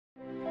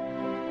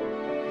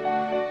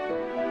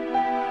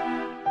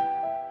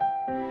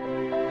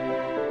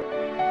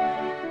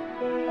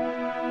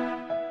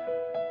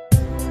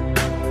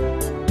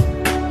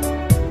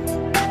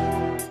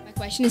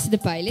question is to the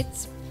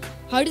pilots.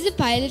 How does a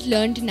pilot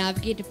learn to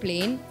navigate a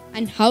plane,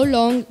 and how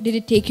long did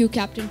it take you,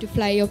 Captain, to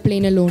fly your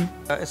plane alone?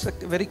 It's a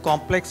very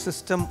complex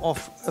system of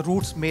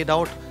routes made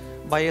out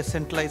by a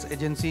centralized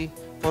agency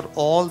for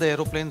all the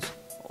aeroplanes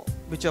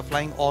which are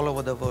flying all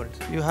over the world.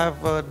 You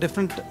have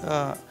different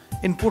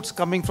inputs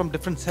coming from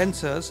different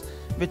sensors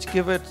which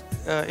give it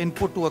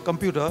input to a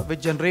computer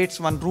which generates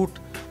one route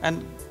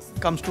and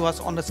comes to us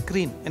on the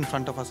screen in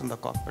front of us in the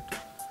cockpit.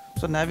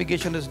 So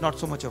navigation is not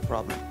so much a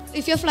problem.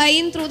 If you're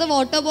flying through the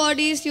water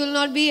bodies, you'll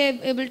not be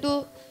able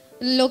to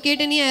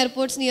locate any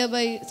airports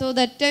nearby. So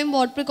that time,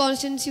 what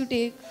precautions you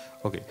take?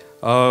 Okay.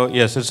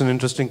 Yes, it's an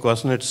interesting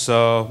question. It's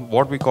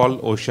what we call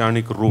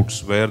oceanic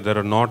routes, where there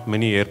are not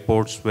many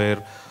airports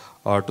where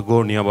to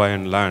go nearby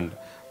and land.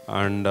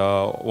 And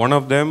one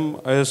of them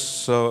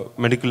is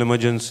medical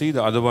emergency.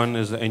 The other one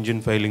is the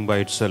engine failing by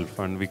itself,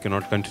 and we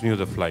cannot continue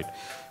the flight.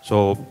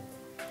 So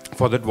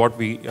for that, what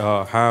we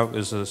have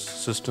is a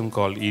system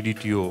called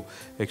EDTO,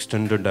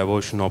 Extended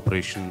Diversion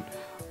Operation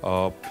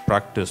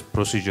Practice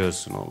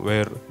Procedures,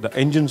 where the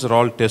engines are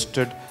all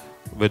tested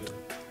with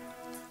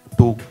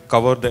to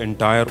cover the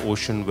entire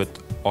ocean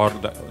with, or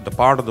the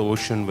part of the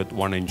ocean with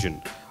one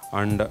engine.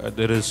 And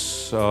there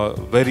is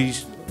very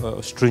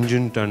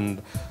stringent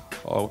and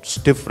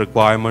stiff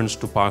requirements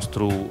to pass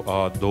through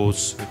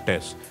those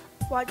tests.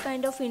 What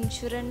kind of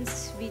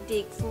insurance we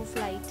take for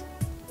flight?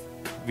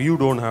 You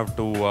don't have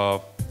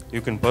to. You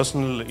can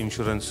personal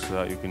insurance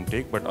you can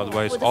take, but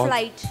otherwise for the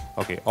flight.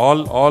 Okay,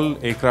 all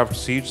aircraft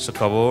seats are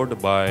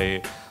covered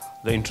by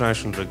the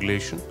international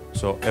regulation.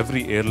 So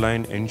every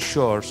airline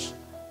ensures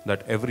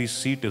that every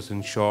seat is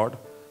insured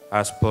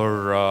as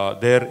per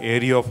their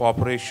area of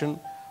operation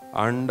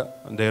and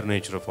their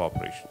nature of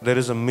operation. There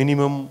is a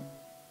minimum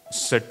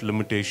set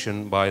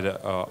limitation by the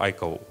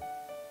ICAO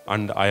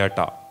and the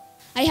IATA.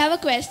 I have a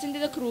question to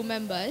the crew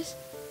members.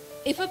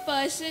 If a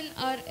person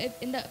or if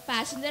the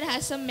passenger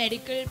has some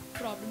medical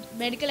problems,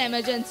 medical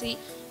emergency,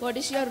 what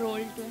is your role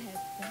to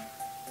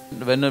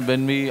help them?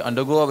 When we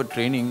undergo our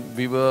training,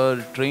 we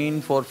were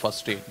trained for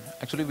first aid.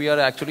 Actually, we are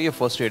actually a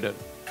first aider.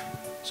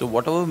 So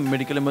whatever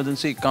medical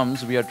emergency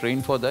comes, we are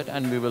trained for that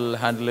and we will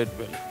handle it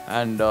well.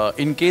 And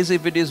in case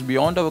if it is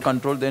beyond our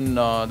control, then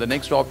the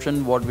next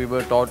option what we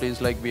were taught is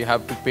like we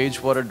have to page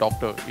for a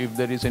doctor. If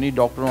there is any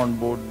doctor on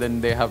board,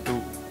 then they have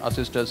to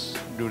assist us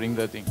during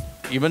the thing.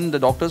 Even the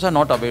doctors are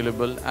not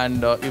available,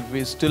 and if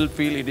we still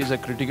feel it is a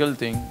critical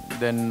thing,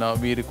 then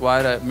we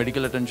require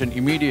medical attention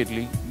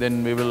immediately.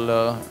 Then we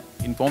will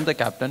inform the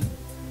captain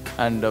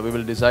and we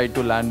will decide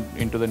to land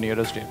into the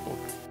nearest airport.